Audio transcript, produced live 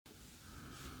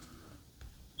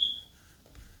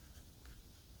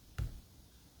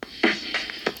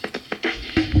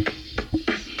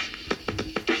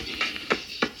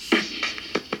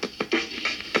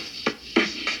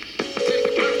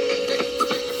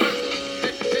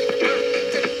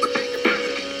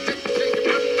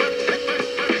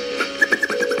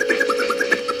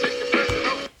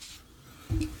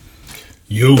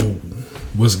Yo,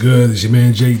 what's good? It's your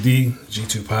man JD,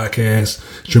 G2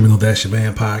 Podcast, Criminal Dash Your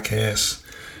Man Podcast.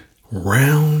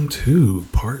 Round 2,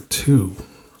 part 2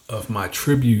 of my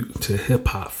tribute to hip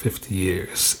hop 50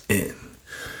 years in.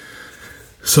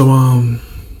 So,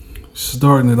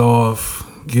 starting it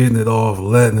off, getting it off,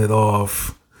 letting it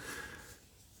off.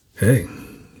 Hey,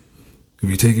 if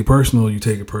you take it personal, you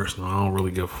take it personal. I don't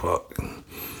really give a fuck.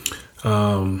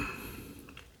 I'm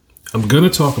going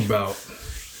to talk about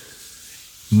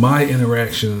my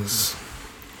interactions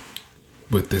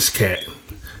with this cat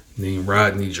named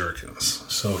Rodney Jerkins.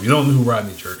 So if you don't know who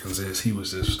Rodney Jerkins is, he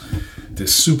was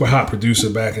this super hot producer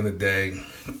back in the day.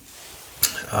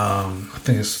 I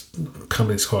think his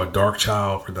company's called Dark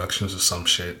Child Productions or some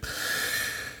shit.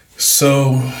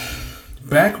 So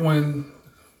back when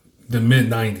the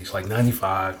mid-90s, like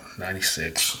 95,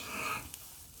 96,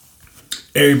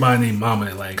 everybody named Mama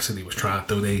in Atlantic City was trying to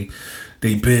throw they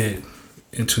bid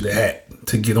into the hat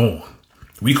to get on.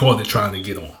 We called it trying to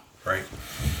get on, right?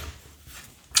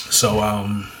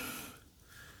 So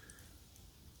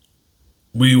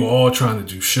we were all trying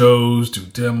to do shows, do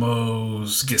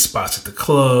demos, get spots at the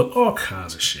club, all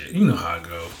kinds of shit. You know how it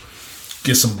go.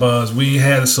 Get some buzz. We ain't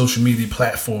had the social media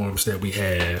platforms that we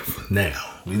have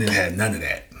now. We didn't have none of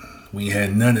that. We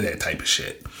had none of that type of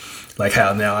shit. Like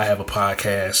how now I have a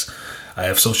podcast, I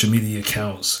have social media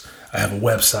accounts, I have a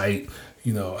website,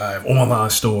 you know, I have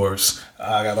online stores.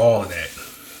 I got all of that.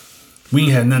 We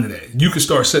ain't had none of that. You could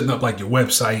start setting up like your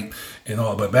website and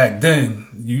all, but back then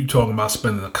you talking about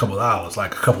spending a couple dollars,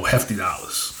 like a couple hefty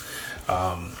dollars,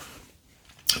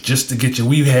 just to get you.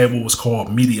 We had what was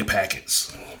called media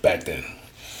packets back then,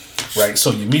 right? So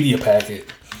your media packet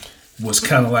was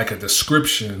kind of like a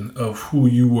description of who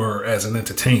you were as an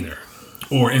entertainer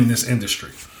or in this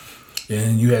industry.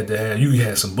 And you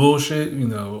had some bullshit, you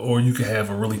know, or you could have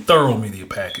a really thorough media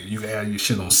packet. You could have your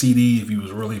shit on CD if you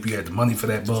had the money for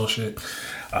that bullshit.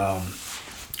 But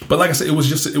like I said, it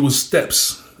was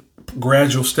steps,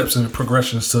 gradual steps and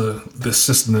progressions to the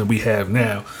system that we have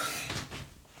now.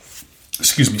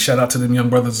 Excuse me. Shout out to them young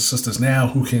brothers and sisters now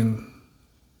who can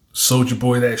soldier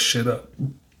boy that shit up,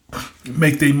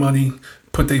 make their money,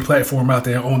 put their platform out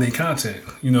there, own their content.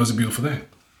 You know, it's a beautiful thing.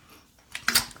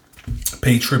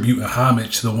 Pay tribute and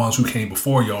homage to the ones who came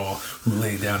before y'all, who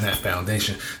laid down that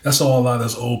foundation. That's all a lot of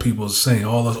those old people are saying.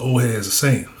 All those old heads are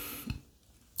saying.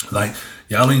 Like,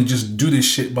 y'all ain't just do this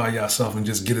shit by yourself and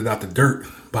just get it out the dirt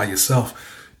by yourself.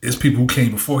 It's people who came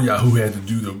before y'all who had to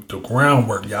do the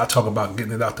groundwork. Y'all talk about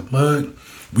getting it out the mud.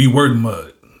 We were the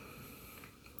mud.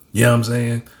 You know what I'm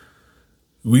saying?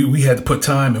 We had to put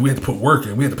time and we had to put work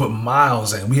in. We had to put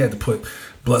miles in. We had to put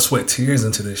blood, sweat, tears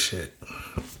into this shit.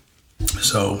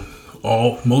 So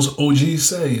all most OGs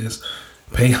say is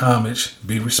pay homage,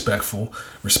 be respectful,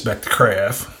 respect the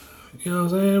craft. You know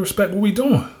what I'm saying? Respect what we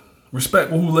doing.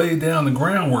 Respect who laid down the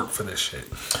groundwork for this shit.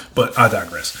 But I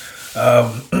digress.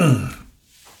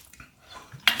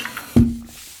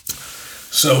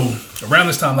 So around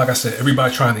this time, like I said,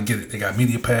 everybody trying to get it. They got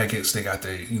media packets. They got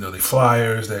their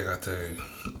flyers. They got their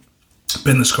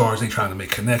business cards. They trying to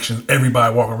make connections.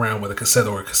 Everybody walking around with a cassette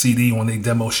or a CD when they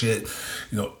demo shit.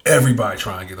 You know, everybody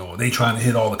trying to get on. They trying to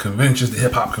hit all the conventions, the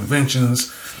hip hop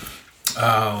conventions,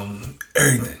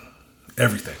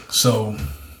 everything. So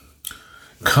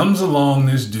comes along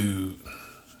this dude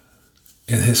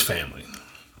and his family.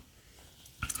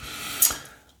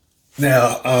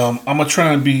 Now, I'm gonna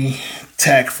try and be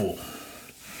tactful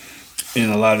in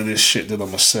a lot of this shit that I'm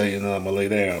gonna say and then I'm gonna lay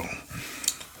down.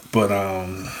 But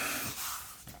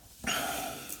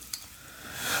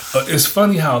it's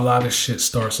funny how a lot of shit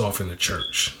starts off in the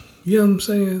church. You know what I'm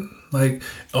saying? Like,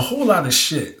 a whole lot of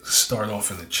shit start off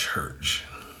in the church.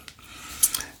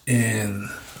 And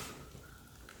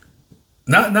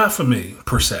not for me,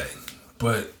 per se,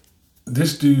 but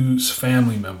this dude's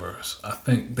family members, I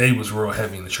think they was real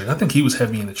heavy in the church. I think he was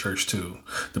heavy in the church too,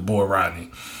 the boy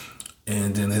Rodney.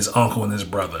 And then his uncle and his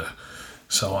brother.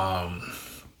 So,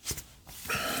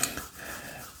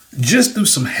 just do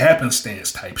some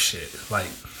happenstance type shit. Like,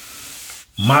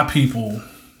 my people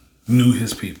knew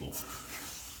his people.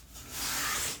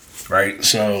 Right?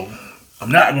 So,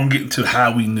 I'm not going to get into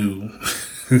how we knew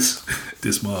this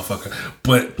motherfucker.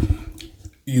 But,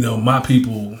 you know, my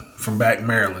people from back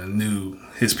Maryland knew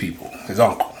his people, his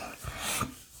uncle.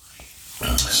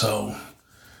 So,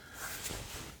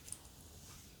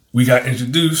 we got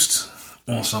introduced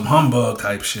on some humbug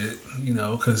type shit, you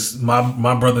know, because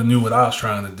my brother knew what I was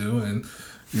trying to do, and,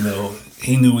 you know,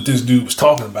 he knew what this dude was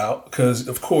talking about, because,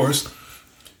 of course,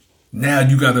 now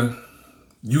you got to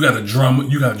you gotta drum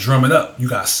it up. You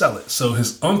gotta sell it. So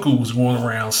his uncle was going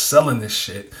around selling this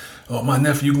shit. Oh, my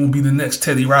nephew gonna be the next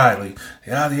Teddy Riley.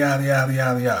 Yada yada yada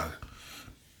yada yada.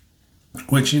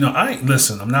 Which, I ain't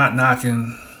listen, I'm not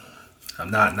knocking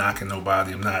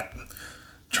nobody. I'm not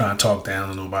trying to talk down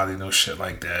on nobody, no shit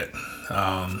like that.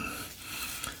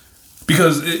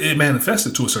 Because it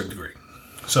manifested to a certain degree.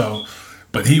 So,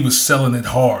 but he was selling it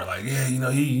hard. Like, yeah,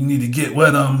 you need to get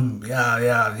with him. Yada,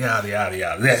 yada, yada, yada,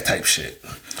 yada. That type shit.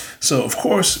 So, of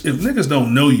course, if niggas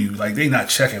don't know you, like, they not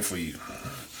checking for you.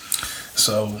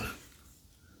 So,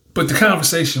 but the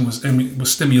conversation was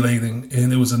stimulating,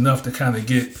 and it was enough to kind of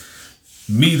get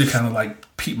me to kind of like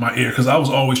peep my ear, because I was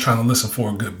always trying to listen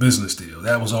for a good business deal.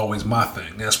 That was always my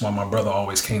thing. That's why my brother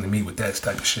always came to me with that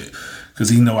type of shit, because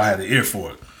he know I had the ear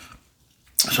for it.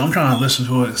 So I'm trying to listen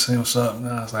to it and see what's up. And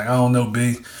I was like, I don't know,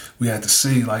 B. We had to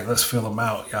see, like, let's fill him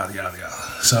out, yada, yada,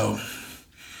 yada. So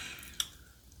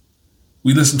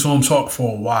we listened to him talk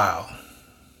for a while.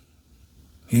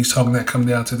 He's talking that come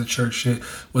down to the church shit.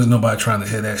 Wasn't nobody trying to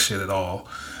hear that shit at all.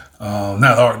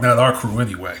 Not our crew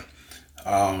anyway.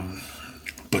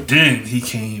 But then he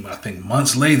came, I think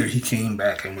months later, he came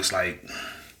back and was like,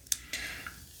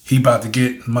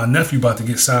 my nephew about to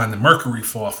get signed to Mercury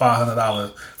for a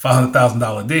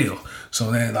 $500,000 deal.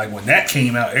 So then, like, when that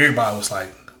came out, everybody was like,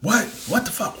 what? What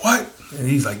the fuck? What? And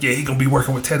he's like, yeah, he gonna be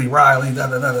working with Teddy Riley, da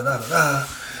da da da da da.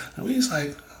 And we was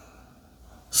like,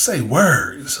 say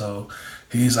word. So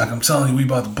he's like, I'm telling you, we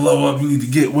about to blow up. You need to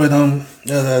get with him.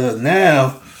 Da, da, da.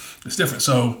 Now it's different.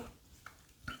 So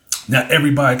now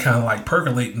everybody kind of like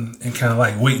percolating and kind of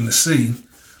like waiting to see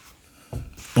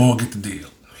Bull get the deal.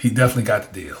 He definitely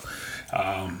got the deal.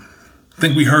 I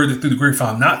think we heard it through the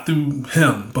grapevine, not through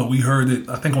him, but we heard it,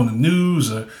 I think, on the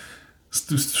news or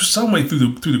some way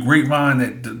through the grapevine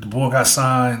that the boy got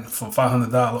signed for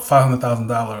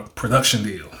 $500,000 production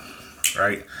deal,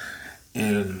 right?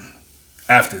 And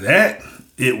after that,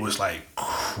 it was like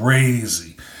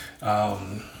crazy.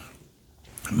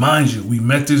 Mind you, we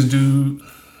met this dude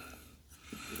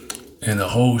and the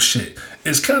whole shit.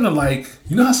 It's kind of like,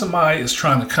 you know how somebody is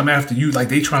trying to come after you, like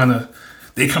they come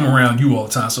around you all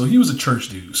the time. So he was a church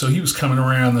dude. So he was coming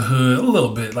around the hood a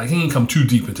little bit. Like, he didn't come too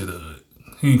deep into the hood.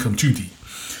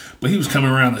 But he was coming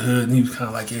around the hood and he was kind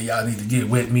of like, yeah, y'all need to get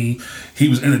with me. He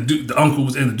was the uncle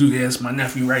was introduced. Yeah, it's my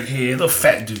nephew right here, little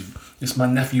fat dude. It's my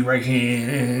nephew right here,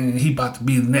 and he about to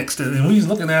be the next. And when he's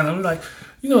looking at him, like,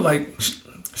 like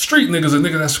street niggas, a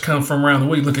nigga that's come from around the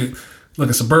way, look at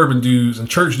suburban dudes and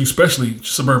church dudes, especially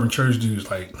suburban church dudes,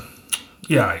 like,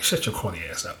 yeah, all right, shut your corny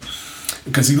ass up.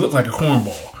 Because he looked like a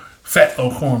cornball, fat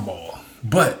old cornball.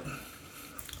 But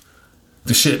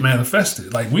the shit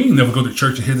manifested. Like, we didn't never go to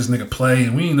church and hear this nigga play,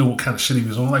 and we didn't know what kind of shit he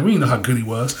was on. Like, we didn't know how good he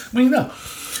was. We didn't know.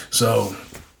 So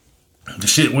the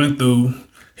shit went through.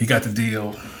 He got the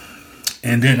deal.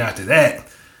 And then after that,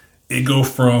 it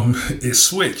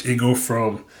switched. It go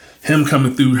from him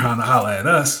coming through trying to holler at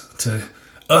us to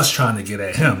us trying to get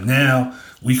at him. Now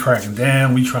we cracking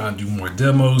down. We trying to do more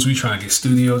demos. We trying to get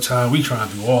studio time. We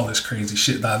trying to do all this crazy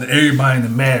shit. Now everybody in the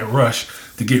mad rush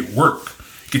to get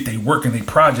their work and their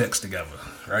projects together,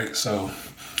 right? So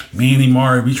me and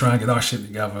Imari, we trying to get our shit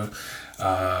together.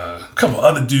 A couple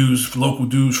other dudes, local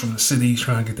dudes from the city,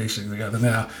 trying to get their shit together.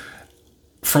 Now,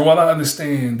 from what I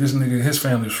understand, this nigga, his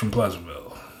family's from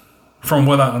Pleasantville. From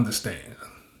what I understand.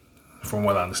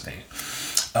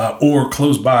 Or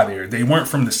close by there. They weren't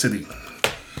from the city.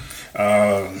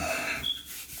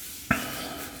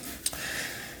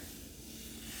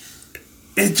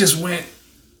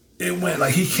 It went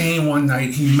like he came one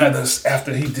night, he met us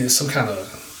after he did some kind of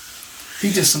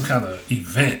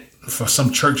event for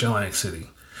some church in Atlantic City.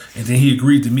 And then he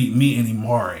agreed to meet me and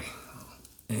Imari.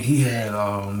 And he had,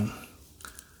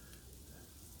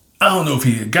 I don't know if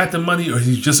he had got the money or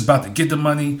he's just about to get the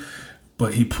money,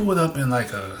 but he pulled up in like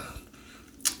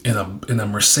in a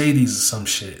Mercedes or some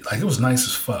shit. Like, it was nice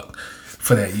as fuck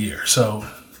for that year. So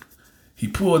he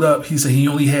pulled up. He said he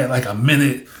only had like a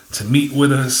minute to meet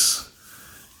with us.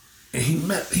 And he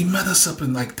met us up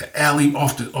in like the alley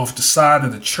off the side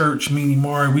of the church. Me and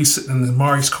Mari, we sitting in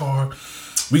Mari's car.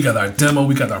 We got our demo.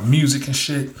 We got our music and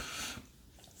shit.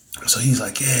 So he's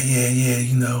like,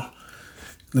 yeah,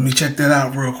 let me check that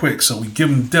out real quick. So we give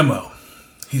him the demo.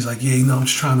 He's like, yeah, I'm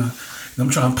trying to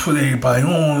put everybody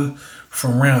on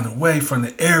from around the way, from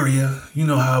the area. You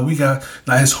know how we got,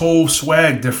 now his whole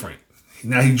swag different.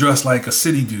 Now he dressed like a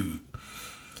city dude.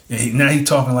 And now he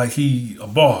talking like he a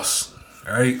boss.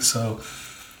 All right. So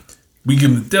we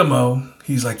give him the demo.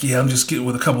 He's like, yeah, I'm just getting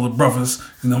with a couple of brothers.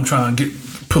 I'm trying to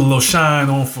put a little shine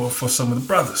on for some of the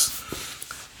brothers.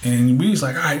 And we was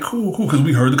like, all right, cool. Because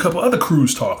we heard a couple other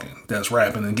crews talking that's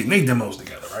rapping and getting their demos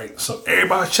together, right? So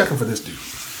everybody's checking for this dude.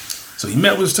 So he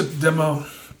met with us, took the demo.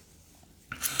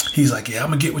 He's like, yeah, I'm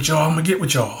going to get with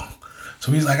y'all.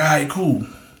 So he's like, all right, cool.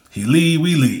 He leave,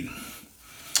 we leave.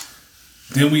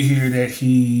 Then we hear that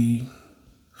he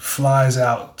flies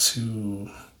out to,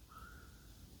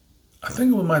 I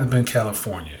think it might have been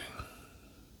California.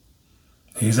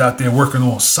 He's out there working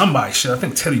on somebody's shit. I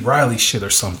think Teddy Riley shit or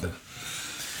something.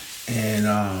 And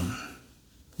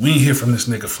we didn't hear from this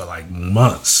nigga for like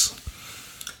months.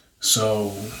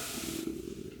 So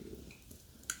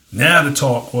now the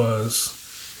talk was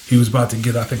he was about to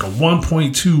get, I think, a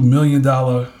 $1.2 million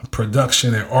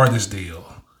production and artist deal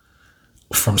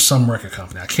from some record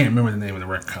company. I can't remember the name of the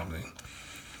record company.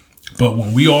 But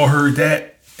when we all heard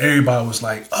that, everybody was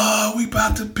like, oh, we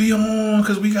about to be on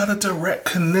because we got a direct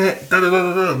connect. Da, da,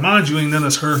 da, da. Mind you, ain't none of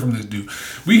us heard from this dude.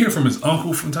 We hear from his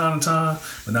uncle from time to time,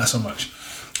 but not so much.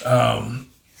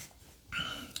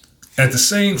 At the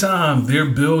same time, they're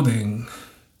building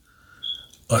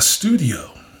a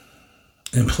studio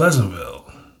in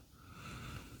Pleasantville,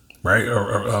 right?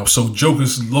 So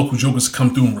local jokers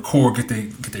come through and record, get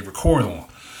they record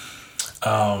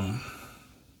on.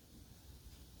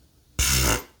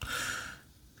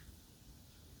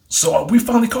 So we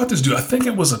finally caught this dude. I think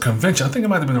it was a convention. I think it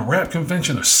might have been a rap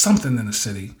convention or something in the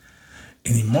city.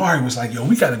 And Imari was like, yo,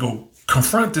 we got to go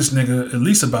confront this nigga at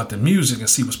least about the music and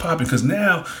see what's popping. Because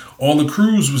now all the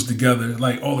crews was together.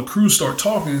 Like all the crews start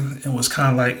talking and was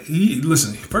kind of like,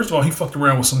 listen, first of all, he fucked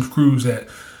around with some crews that,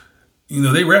 you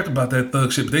know, they rapped about that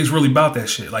thug shit, but they was really about that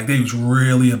shit. Like they was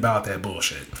really about that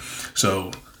bullshit.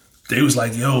 So they was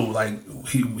like, yo, like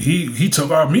he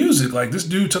took our music. Like this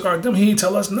dude took our demo. He didn't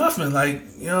tell us nothing. Like,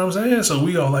 you know what I'm saying? So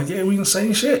we all like, yeah, we can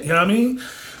say shit. You know what I mean?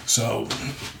 So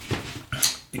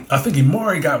I think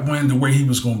Imari got wind of where he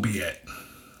was going to be at.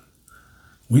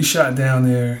 We shot down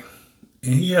there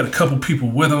and he had a couple people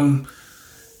with him.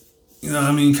 You know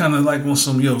what I mean? Kind of like on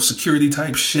some, security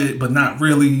type shit, but not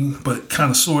really, but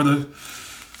kind of, sort of.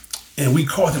 And we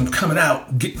caught him coming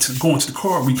out, going to the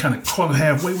car. We kind of caught him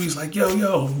halfway. We was like,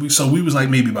 yo. So we was like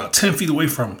maybe about 10 feet away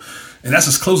from him. And that's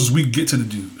as close as we get to the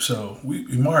dude. So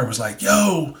Imari was like,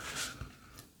 yo,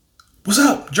 what's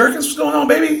up? Jerkins, what's going on,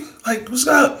 baby? Like, what's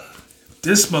up?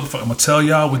 This motherfucker, I'm going to tell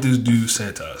y'all what this dude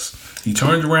said to us. He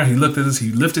turned around, he looked at us, he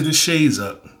lifted his shades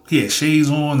up. He had shades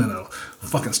on and a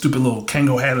fucking stupid little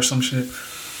Kango hat or some shit.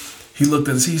 He looked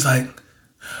at us, he's like,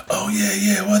 oh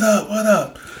yeah, what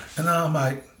up? And I'm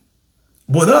like,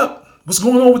 what up? What's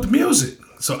going on with the music?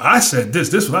 So I said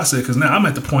this is what I said, because now I'm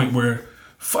at the point where,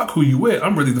 fuck who you with,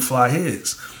 I'm ready to fly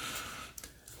his.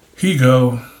 He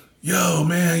go, yo,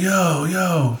 man,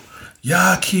 yo,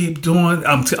 y'all keep doing,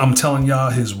 I'm telling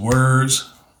y'all his words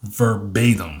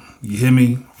verbatim. You hear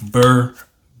me?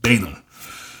 Verbatim.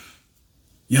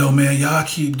 Yo, man, y'all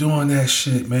keep doing that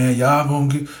shit, man. Y'all gonna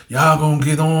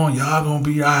get on, y'all gonna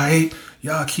be alright.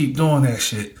 Y'all keep doing that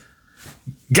shit.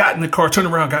 Got in the car, turned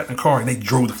around, got in the car, and they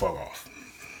drove the fuck off.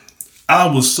 I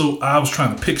was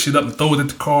trying to pick shit up and throw it at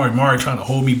the car, and Imari trying to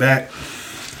hold me back.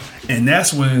 And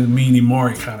that's when me and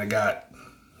Imari kind of got,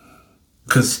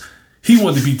 because he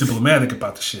wanted to be diplomatic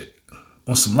about the shit,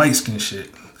 on some light skin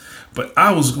shit. But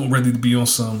I was ready to be on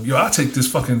some, I'll take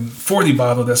this fucking 40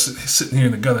 bottle that's sitting here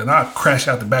in the gutter and I'll crash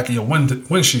out the back of your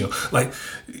windshield. Like,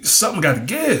 something got to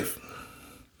give.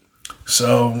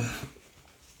 So,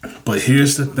 but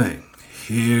here's the thing.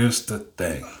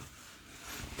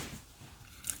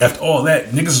 After all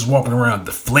that, niggas is walking around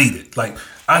deflated. Like,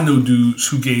 I know dudes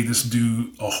who gave this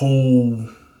dude a whole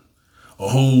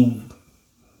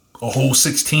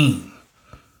 16.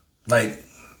 Like,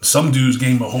 some dudes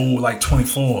gave him a whole,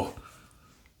 24.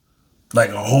 Like,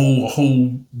 a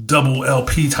whole double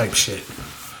LP type shit.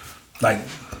 Like,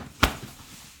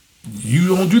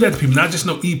 you don't do that to people. Not just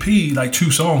no EP, like 2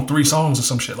 songs, 3 songs or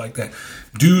some shit like that.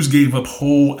 Dudes gave up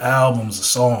whole albums of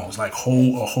songs, like a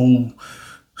whole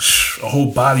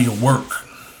body of work.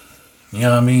 You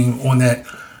know what I mean? On that,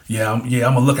 I'm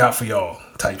gonna look out for y'all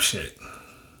type shit.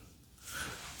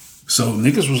 So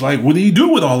niggas was like, what do you do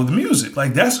with all of the music?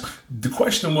 Like, that's the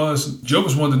question was,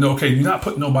 jokers wanted to know, okay, you're not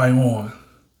putting nobody on,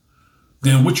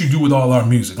 then what you do with all our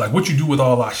music? Like, what you do with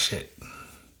all our shit?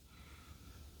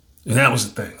 And that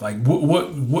was the thing. Like,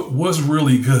 what's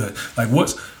really good? Like,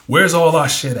 where's all our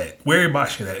shit at? Where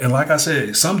everybody shit at? And like I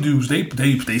said, some dudes, they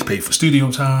pay for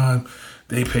studio time.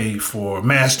 They pay for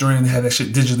mastering, have that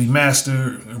shit digitally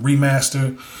mastered,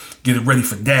 remastered, get it ready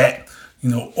for that.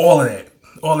 All of that.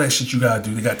 All that shit you gotta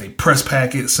do. They got their press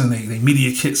packets and they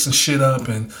media kits and shit up,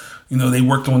 and They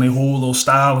worked on their whole little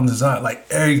style and design, like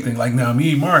everything. Like now,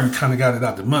 me and Mari kind of got it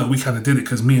out the mud. We kind of did it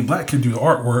because me and Black could do the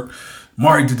artwork.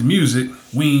 Mari did the music.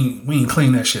 We ain't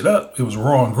clean that shit up. It was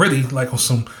raw and gritty, like on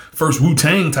some first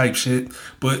Wu-Tang type shit.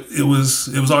 But it was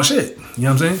our shit. You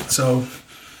know what I'm saying? So,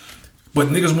 but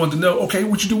niggas want to know, okay,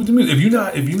 what you do with the music? If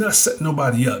you're not setting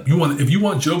nobody up, if you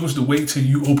want jokers to wait till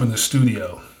you open the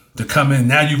studio to come in,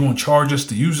 now you're gonna charge us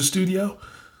to use the studio?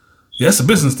 Yeah, that's a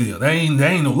business deal. That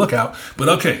ain't no lookout. But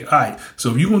okay, all right.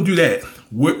 So if you're gonna do that,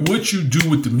 what you do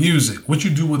with the music? What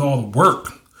you do with all the work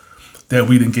that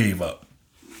we done gave up?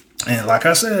 And like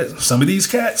I said, some of these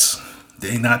cats,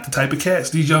 they not the type of cats.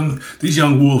 These young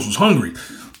wolves was hungry.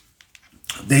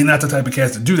 They not the type of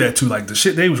cats to do that to. Like the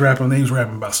shit they was rapping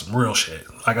about some real shit.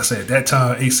 Like I said, at that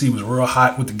time, AC was real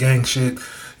hot with the gang shit.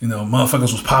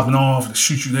 Motherfuckers was popping off. They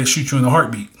shoot you in the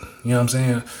heartbeat. You know what I'm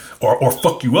saying? Or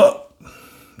fuck you up.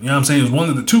 You know what I'm saying? It was one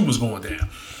of the two was going down.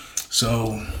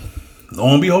 So,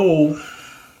 lo and behold,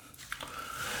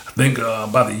 I think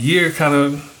about a year kind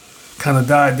of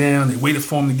died down. They waited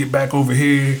for him to get back over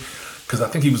here because I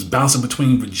think he was bouncing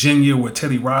between Virginia, where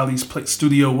Teddy Riley's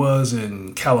studio was,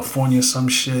 and California, some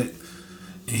shit.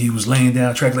 And he was laying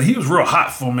down tracks. Like, he was real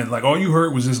hot for a minute. Like, all you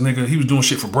heard was this nigga. He was doing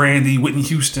shit for Brandy, Whitney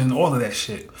Houston, all of that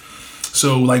shit.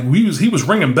 So, like, he was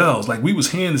ringing bells. Like, we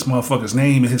was hearing this motherfucker's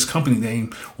name and his company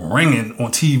name ringing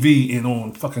on TV and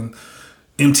on fucking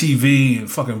MTV and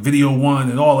fucking Video One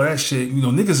and all of that shit.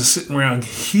 Niggas are sitting around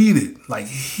heated.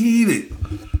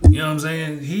 You know what I'm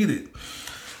saying? Heated.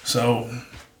 So,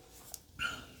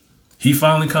 he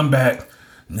finally come back.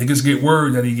 Niggas get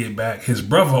word that he get back. His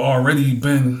brother already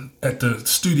been at the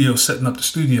studio, setting up the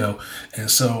studio.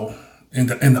 And so, and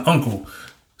the uncle.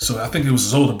 So, I think it was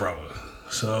his older brother.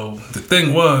 So the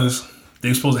thing was, they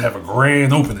were supposed to have a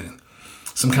grand opening,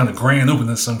 some kind of grand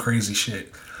opening, some crazy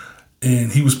shit.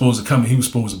 And he was supposed to come and he was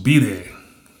supposed to be there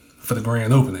for the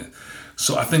grand opening.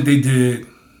 So I think they did,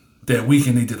 that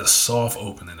weekend they did a soft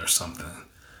opening or something.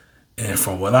 And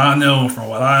from what I know, from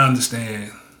what I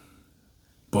understand,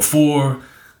 before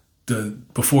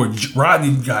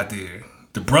Rodney got there,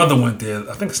 the brother went there.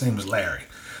 I think his name was Larry.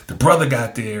 The brother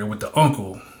got there with the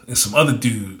uncle and some other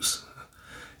dudes.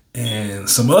 And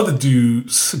some other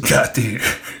dudes got there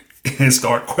and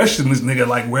start questioning this nigga,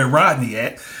 like, where Rodney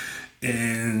at?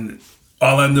 And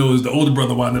all I know is the older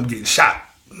brother wound up getting shot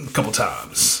a couple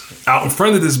times out in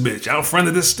front of this bitch, out in front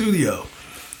of this studio.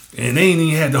 And they ain't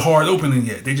even had the hard opening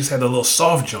yet. They just had a little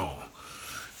soft jaw.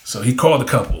 So he called a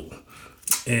couple.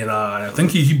 And I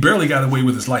think he barely got away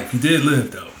with his life. He did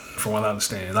live, though, from what I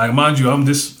understand. Like, mind you, I'm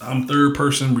third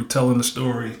person retelling the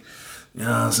story. You know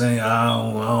what I'm saying? I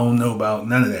don't know about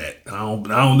none of that. I don't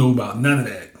know about none of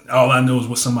that. All I know is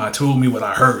what somebody told me, what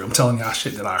I heard. I'm telling y'all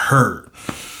shit that I heard.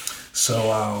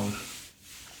 So,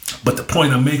 but the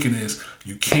point I'm making is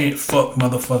you can't fuck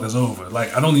motherfuckers over.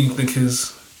 Like, I don't even think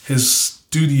his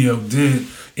studio did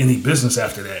any business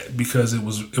after that because it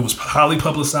was highly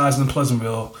publicized in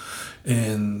Pleasantville,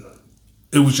 and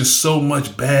it was just so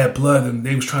much bad blood, and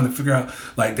they was trying to figure out,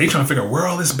 where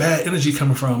all this bad energy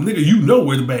coming from. Nigga, you know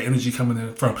where the bad energy coming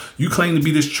in from. You claim to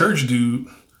be this church dude,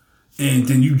 and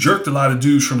then you jerked a lot of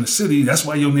dudes from the city. That's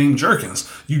why your name Jerkins.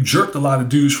 You jerked a lot of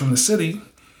dudes from the city,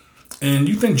 and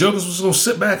you think Jokers was going to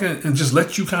sit back and just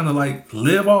let you kind of like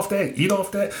live off that, eat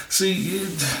off that? See,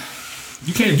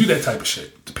 you can't do that type of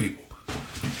shit to people.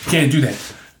 You can't do that.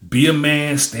 Be a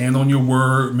man, stand on your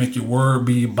word, make your word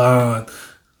be your bond.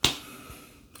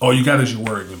 All you got is your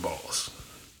word and your balls.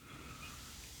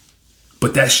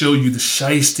 But that show you the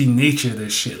shiesty nature of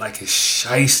this shit. Like, it's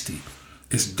shiesty.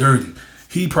 It's dirty.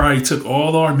 He probably took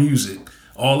all our music,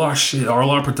 all our shit, all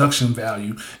our production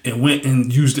value, and went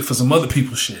and used it for some other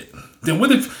people's shit. Then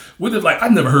what if like, I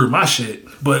never heard my shit,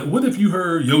 but what if you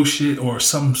heard your shit or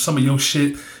some of your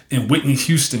shit in Whitney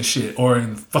Houston shit or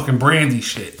in fucking Brandy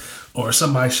shit or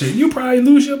somebody's shit? You probably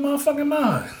lose your motherfucking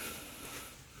mind.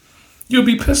 You'll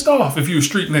be pissed off if you're a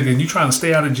street nigga and you trying to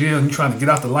stay out of jail and you trying to get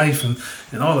out the life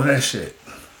and all of that shit.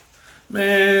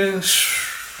 Man.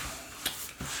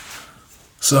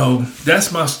 So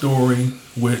that's my story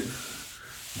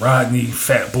with Rodney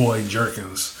Fat Boy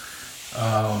Jerkins.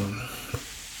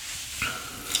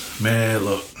 Man,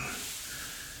 look.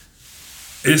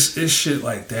 It's shit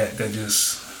like that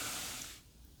just,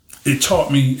 it taught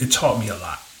me a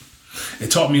lot. It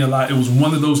taught me a lot. It was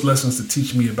one of those lessons to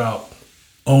teach me about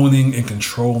owning and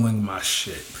controlling my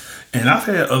shit. And I've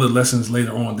had other lessons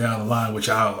later on down the line, which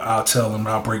I'll tell them.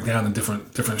 I'll break down in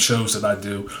different shows that I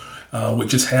do. with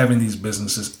just having these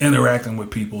businesses, interacting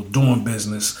with people, doing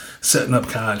business, setting up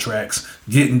contracts,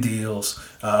 getting deals,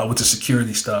 with the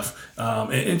security stuff,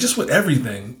 and just with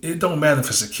everything. It don't matter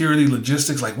for security,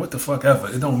 logistics, like what the fuck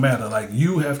ever. It don't matter. Like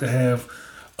you have to have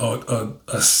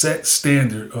a set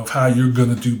standard of how you're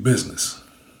going to do business.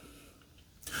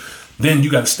 Then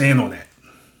you got to stand on that.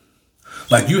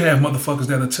 Like you have motherfuckers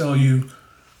that'll tell you,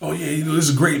 oh yeah, this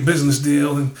is a great business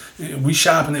deal, and we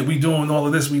shopping it, we doing all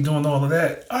of this, we doing all of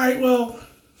that. All right, well,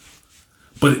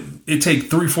 but it take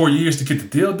 3-4 years to get the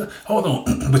deal done. Hold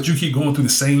on, but you keep going through the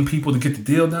same people to get the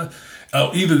deal done.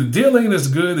 Either the deal ain't as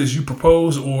good as you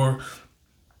propose, or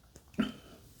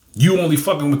you only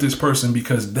fucking with this person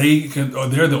because they're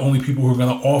the only people who are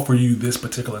going to offer you this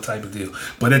particular type of deal.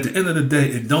 But at the end of the day,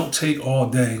 it don't take all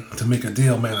day to make a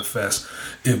deal manifest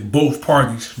if both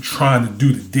parties trying to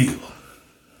do the deal.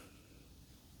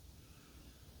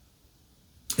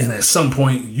 And at some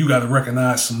point, you got to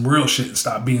recognize some real shit and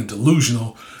stop being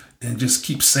delusional and just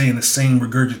keep saying the same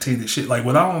regurgitated shit. Like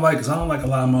what I don't like is I don't like a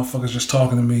lot of motherfuckers just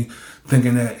talking to me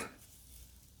thinking that,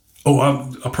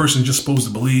 I'm a person just supposed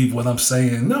to believe what I'm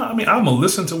saying. No, I mean, I'm going to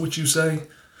listen to what you say.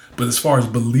 But as far as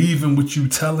believing what you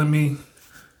telling me,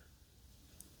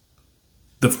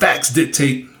 the facts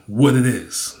dictate what it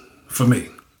is for me.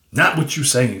 Not what you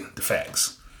saying, the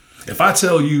facts. If I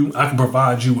tell you I can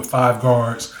provide you with 5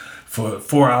 guards for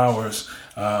 4 hours,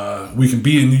 we can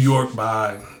be in New York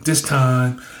by this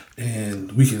time,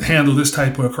 and we can handle this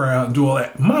type of crowd and do all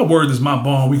that. My word is my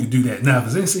bond. We can do that. Now,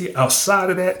 if there's anything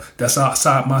outside of that, that's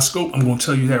outside my scope. I'm going to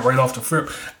tell you that right off the rip.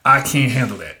 I can't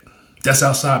handle that. That's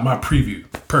outside my purview.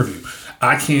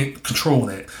 I can't control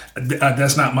that.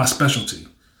 That's not my specialty.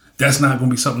 That's not going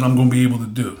to be something I'm going to be able to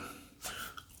do.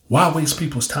 Why waste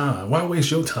people's time? Why waste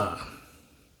your time?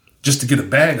 Just to get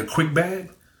a quick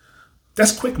bag?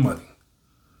 That's quick money.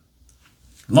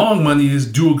 Long money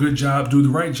is do a good job, do the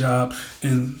right job,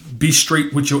 and be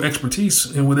straight with your expertise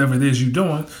in whatever it is you're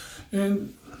doing,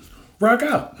 and rock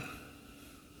out.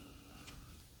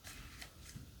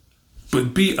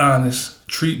 But be honest,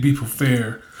 treat people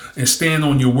fair, and stand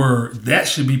on your word. That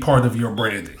should be part of your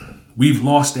branding. We've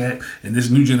lost that, and this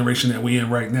new generation that we're in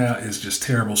right now is just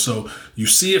terrible. So you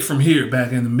see it from here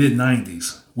back in the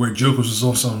mid-90s, where Jokers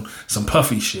was on some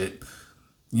puffy shit.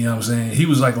 You know what I'm saying? He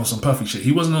was like on some puffy shit.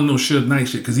 He wasn't on no Suge Knight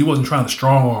shit because he wasn't trying to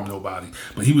strong arm nobody.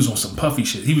 But he was on some puffy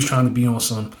shit. He was trying to be on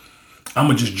some, I'm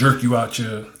going to just jerk you out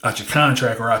your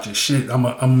contract or out your shit. I'm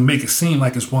going to make it seem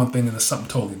like it's one thing and it's something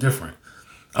totally different.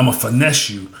 I'm going to finesse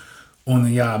you on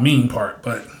the I mean part.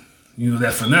 But,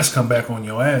 that finesse come back on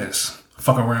your ass.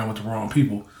 Fuck around with the wrong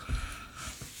people.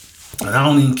 And I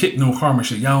don't even kick no karma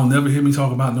shit. Y'all don't never hear me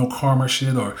talk about no karma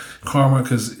shit or karma,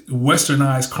 because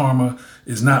westernized karma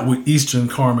is not what Eastern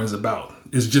karma is about.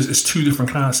 It's two different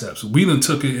concepts. We done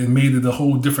took it and made it a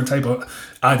whole different type of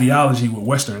ideology with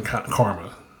Western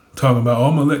karma. Talking about,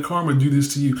 I'm going to let karma do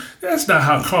this to you. That's not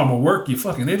how karma work, you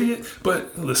fucking idiot.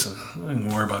 But listen, I ain't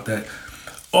gonna worry about that.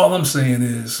 All I'm saying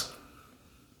is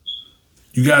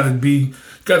you gotta be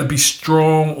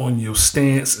strong on your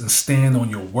stance and stand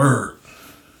on your word.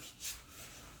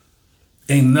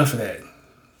 Ain't enough of that.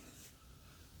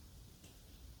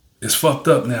 It's fucked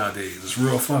up nowadays. It's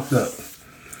real fucked up.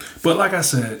 But like I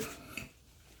said,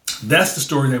 that's the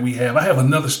story that we have. I have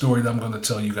another story that I'm going to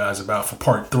tell you guys about for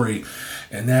part 3.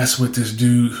 And that's with this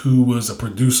dude who was a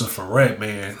producer for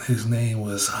Redman. His name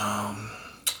was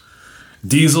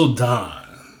Diesel Don.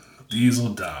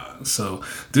 Diesel Don. So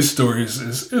this story is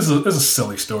a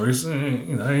silly story.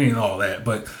 It ain't all that.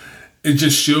 But it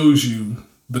just shows you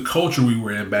the culture we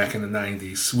were in back in the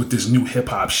 90s with this new hip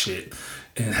hop shit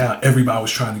and how everybody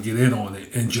was trying to get in on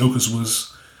it. And Jokers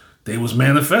was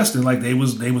manifesting, like they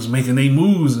was making their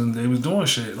moves and they was doing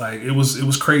shit. Like it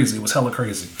was crazy. It was hella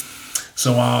crazy.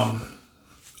 So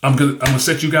I'm gonna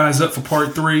set you guys up for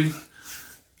part 3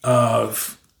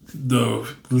 of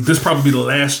this probably be the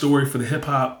last story for the hip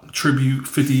hop tribute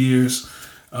 50 years.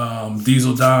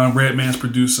 Diesel Don, Redman's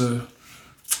producer,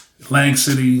 Lang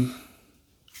City,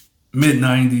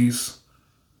 mid-90s.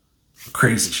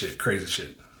 Crazy shit.